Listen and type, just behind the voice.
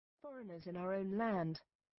foreigners in our own land.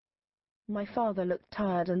 My father looked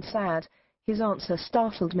tired and sad. His answer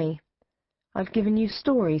startled me. I've given you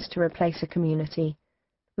stories to replace a community.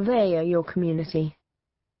 They are your community.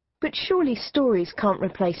 But surely stories can't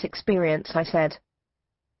replace experience, I said.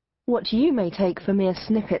 What you may take for mere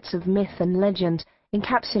snippets of myth and legend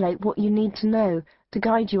encapsulate what you need to know to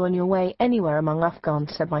guide you on your way anywhere among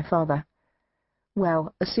Afghans, said my father.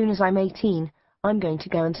 Well, as soon as I'm 18, I'm going to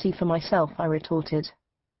go and see for myself, I retorted.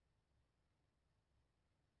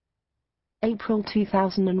 April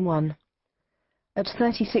 2001. At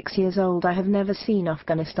 36 years old, I have never seen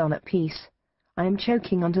Afghanistan at peace. I am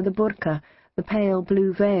choking under the burqa, the pale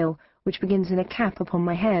blue veil, which begins in a cap upon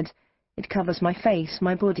my head. It covers my face,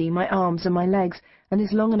 my body, my arms and my legs, and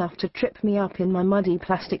is long enough to trip me up in my muddy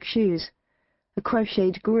plastic shoes. A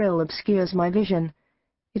crocheted grille obscures my vision.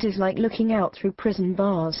 It is like looking out through prison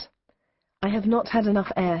bars. I have not had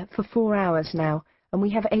enough air for 4 hours now, and we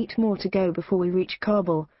have 8 more to go before we reach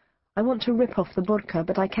Kabul. I want to rip off the burqa,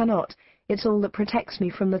 but I cannot. It's all that protects me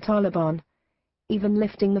from the Taliban. Even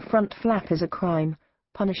lifting the front flap is a crime,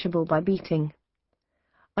 punishable by beating.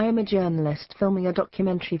 I am a journalist filming a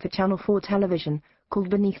documentary for Channel 4 television called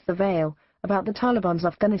Beneath the Veil about the Taliban's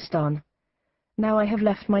Afghanistan. Now I have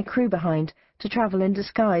left my crew behind to travel in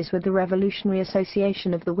disguise with the Revolutionary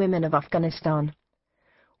Association of the Women of Afghanistan.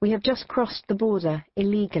 We have just crossed the border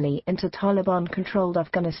illegally into Taliban-controlled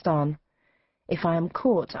Afghanistan. If I am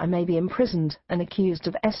caught, I may be imprisoned and accused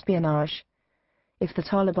of espionage. If the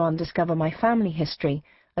Taliban discover my family history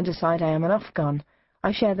and decide I am an Afghan,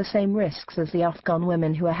 I share the same risks as the Afghan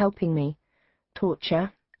women who are helping me: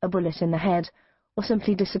 torture, a bullet in the head, or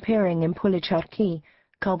simply disappearing in Puli-Charki,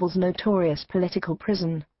 Kabul's notorious political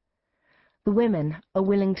prison. The women are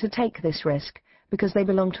willing to take this risk because they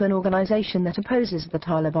belong to an organization that opposes the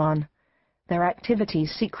Taliban. Their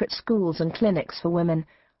activities, secret schools and clinics for women,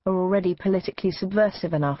 are already politically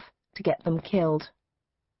subversive enough to get them killed.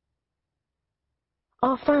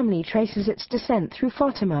 Our family traces its descent through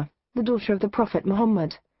Fatima, the daughter of the Prophet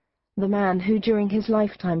Muhammad, the man who during his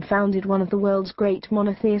lifetime founded one of the world's great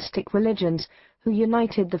monotheistic religions, who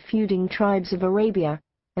united the feuding tribes of Arabia,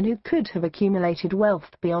 and who could have accumulated wealth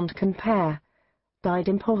beyond compare, died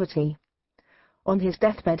in poverty. On his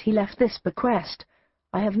deathbed he left this bequest: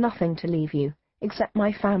 I have nothing to leave you, except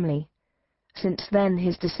my family. Since then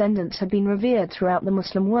his descendants have been revered throughout the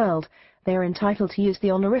Muslim world. They are entitled to use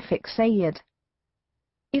the honorific Sayyid.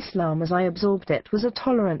 Islam, as I absorbed it, was a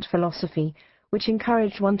tolerant philosophy, which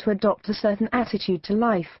encouraged one to adopt a certain attitude to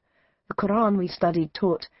life. The Quran we studied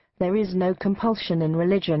taught there is no compulsion in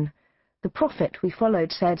religion. The Prophet we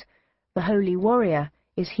followed said, the holy warrior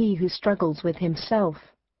is he who struggles with himself.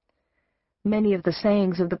 Many of the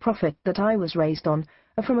sayings of the Prophet that I was raised on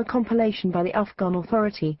are from a compilation by the Afghan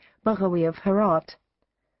authority, Baghawi of Herat.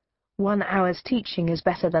 1 hour's teaching is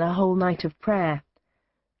better than a whole night of prayer.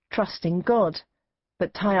 Trust in God,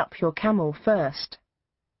 but tie up your camel first.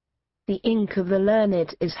 The ink of the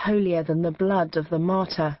learned is holier than the blood of the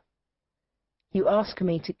martyr. You ask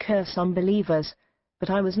me to curse unbelievers, but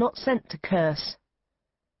I was not sent to curse.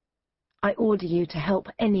 I order you to help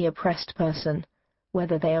any oppressed person,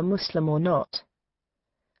 whether they are Muslim or not.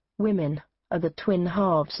 Women are the twin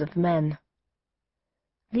halves of men.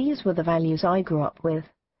 These were the values I grew up with.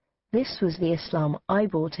 This was the Islam I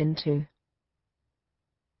bought into.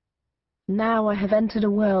 Now I have entered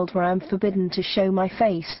a world where I am forbidden to show my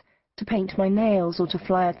face, to paint my nails, or to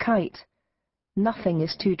fly a kite. Nothing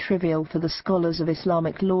is too trivial for the scholars of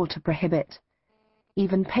Islamic law to prohibit.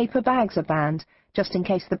 Even paper bags are banned, just in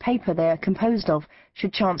case the paper they are composed of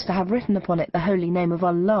should chance to have written upon it the holy name of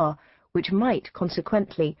Allah, which might,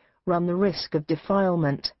 consequently, run the risk of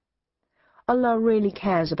defilement. Allah really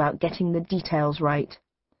cares about getting the details right.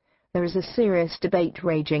 There is a serious debate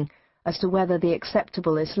raging as to whether the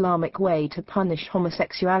acceptable Islamic way to punish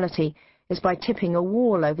homosexuality is by tipping a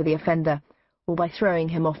wall over the offender or by throwing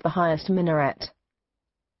him off the highest minaret.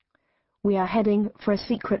 We are heading for a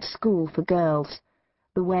secret school for girls.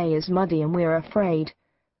 The way is muddy and we are afraid.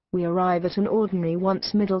 We arrive at an ordinary,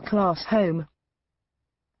 once middle-class home.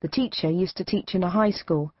 The teacher used to teach in a high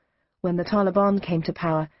school. When the Taliban came to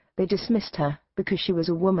power, they dismissed her because she was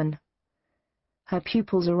a woman. Her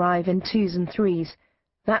pupils arrive in 2s and 3s.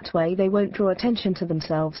 That way they won't draw attention to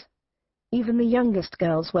themselves. Even the youngest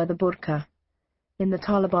girls wear the burqa. In the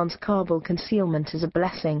Taliban's Kabul, concealment is a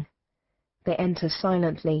blessing. They enter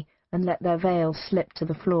silently and let their veils slip to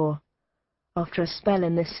the floor. After a spell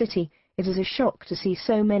in this city, it is a shock to see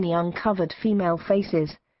so many uncovered female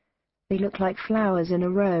faces. They look like flowers in a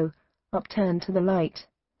row, upturned to the light.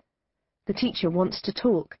 The teacher wants to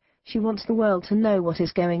talk. She wants the world to know what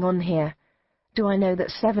is going on here. Do I know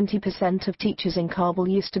that 70% of teachers in Kabul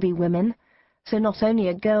used to be women? So not only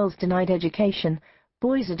are girls denied education,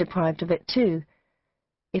 boys are deprived of it too.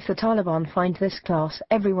 If the Taliban find this class,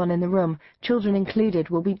 everyone in the room, children included,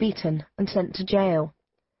 will be beaten and sent to jail.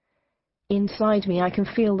 Inside me I can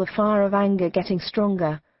feel the fire of anger getting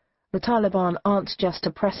stronger. The Taliban aren't just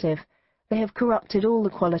oppressive. They have corrupted all the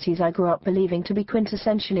qualities I grew up believing to be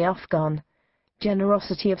quintessentially Afghan: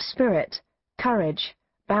 generosity of spirit, courage,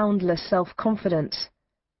 boundless self-confidence,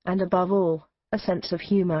 and above all, a sense of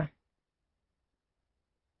humour.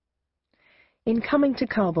 In coming to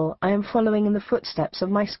Kabul, I am following in the footsteps of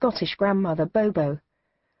my Scottish grandmother, Bobo.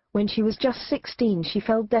 When she was just 16, she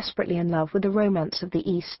fell desperately in love with the romance of the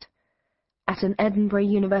East. At an Edinburgh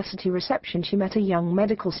University reception, she met a young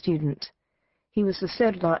medical student. He was the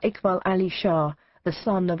Sirdar Iqbal Ali Shah, the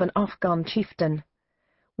son of an Afghan chieftain.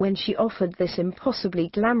 When she offered this impossibly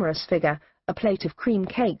glamorous figure a plate of cream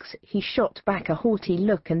cakes, he shot back a haughty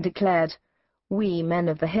look and declared, "We men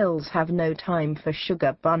of the hills have no time for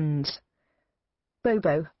sugar buns."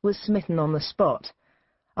 Bobo was smitten on the spot.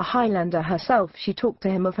 A Highlander herself, she talked to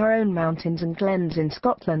him of her own mountains and glens in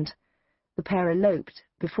Scotland. The pair eloped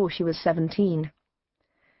before she was 17.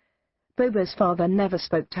 Bobo's father never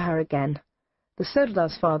spoke to her again. The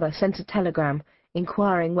Sirdar's father sent a telegram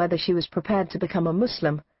inquiring whether she was prepared to become a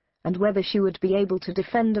Muslim and whether she would be able to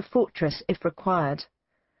defend a fortress if required.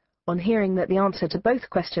 On hearing that the answer to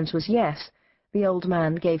both questions was yes, the old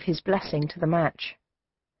man gave his blessing to the match.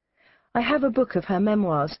 I have a book of her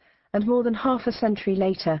memoirs, and more than half a century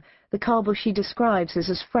later, the Kabul she describes is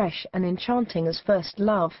as fresh and enchanting as first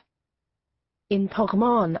love. In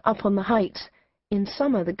Pogman, up on the heights, in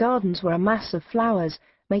summer the gardens were a mass of flowers,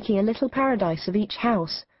 making a little paradise of each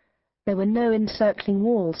house. There were no encircling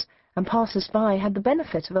walls, and passers-by had the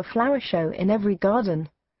benefit of a flower show in every garden.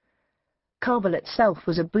 Kabul itself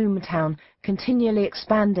was a boom town, continually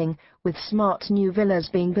expanding, with smart new villas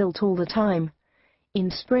being built all the time. In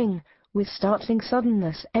spring, with startling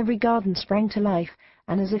suddenness, every garden sprang to life,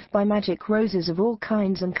 and as if by magic roses of all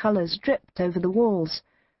kinds and colours dripped over the walls.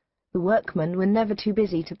 The workmen were never too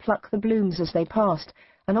busy to pluck the blooms as they passed,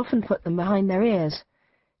 and often put them behind their ears.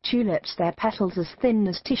 Tulips, their petals as thin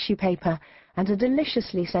as tissue paper, and a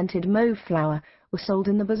deliciously scented mauve flower were sold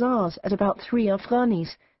in the bazaars at about 3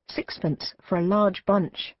 Afghanis, 6pence for a large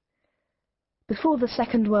bunch. Before the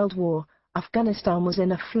Second World War, Afghanistan was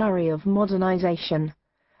in a flurry of modernization.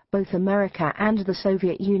 Both America and the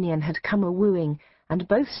Soviet Union had come a-wooing, and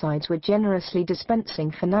both sides were generously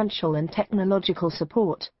dispensing financial and technological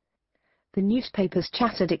support. The newspapers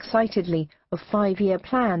chattered excitedly of 5-year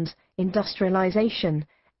plans, industrialization,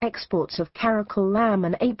 exports of caracal lamb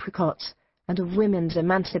and apricots, and of women's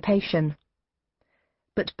emancipation.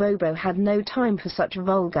 But Bobo had no time for such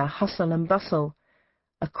vulgar hustle and bustle.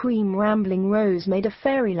 A cream rambling rose made a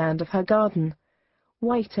fairyland of her garden.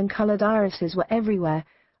 White and coloured irises were everywhere,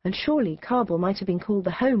 and surely Kabul might have been called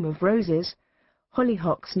the home of roses.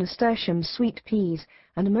 Hollyhocks, nasturtiums, sweet peas,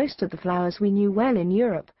 and most of the flowers we knew well in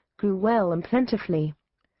Europe grew well and plentifully.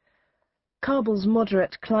 Kabul's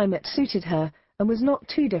moderate climate suited her, and was not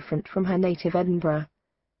too different from her native Edinburgh.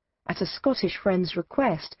 At a Scottish friend's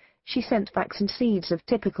request, she sent back some seeds of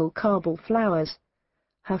typical Kabul flowers.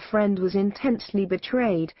 Her friend was intensely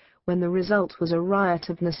betrayed when the result was a riot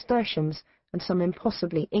of nasturtiums and some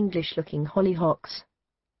impossibly English-looking hollyhocks.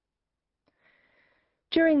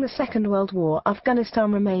 During the Second World War,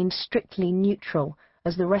 Afghanistan remained strictly neutral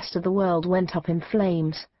as the rest of the world went up in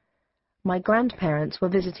flames. My grandparents were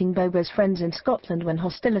visiting Bobo's friends in Scotland when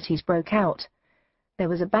hostilities broke out. There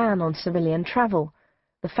was a ban on civilian travel.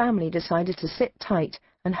 The family decided to sit tight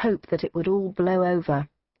and hope that it would all blow over.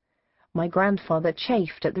 My grandfather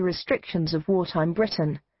chafed at the restrictions of wartime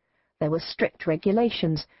Britain. There were strict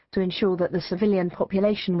regulations to ensure that the civilian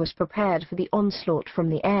population was prepared for the onslaught from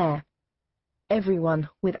the air. Everyone,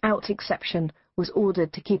 without exception, was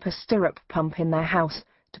ordered to keep a stirrup pump in their house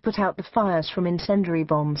to put out the fires from incendiary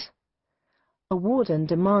bombs. A warden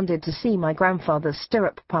demanded to see my grandfather's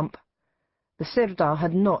stirrup pump. The Sirdar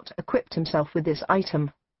had not equipped himself with this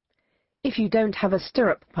item. "If you don't have a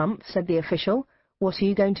stirrup pump," said the official, "what are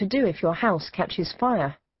you going to do if your house catches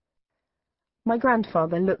fire?" My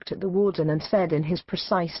grandfather looked at the warden and said in his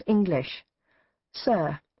precise English,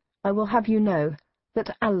 "Sir, I will have you know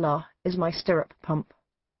that Allah is my stirrup pump."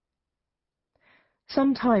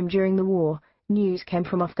 Some time during the war, news came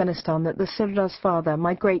from Afghanistan that the Sirdar's father,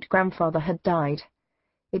 my great-grandfather, had died.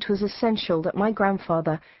 It was essential that my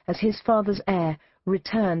grandfather, as his father's heir,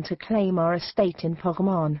 return to claim our estate in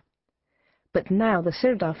Pogman. But now the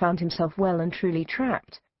Sirdar found himself well and truly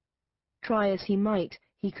trapped. Try as he might,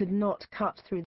 he could not cut through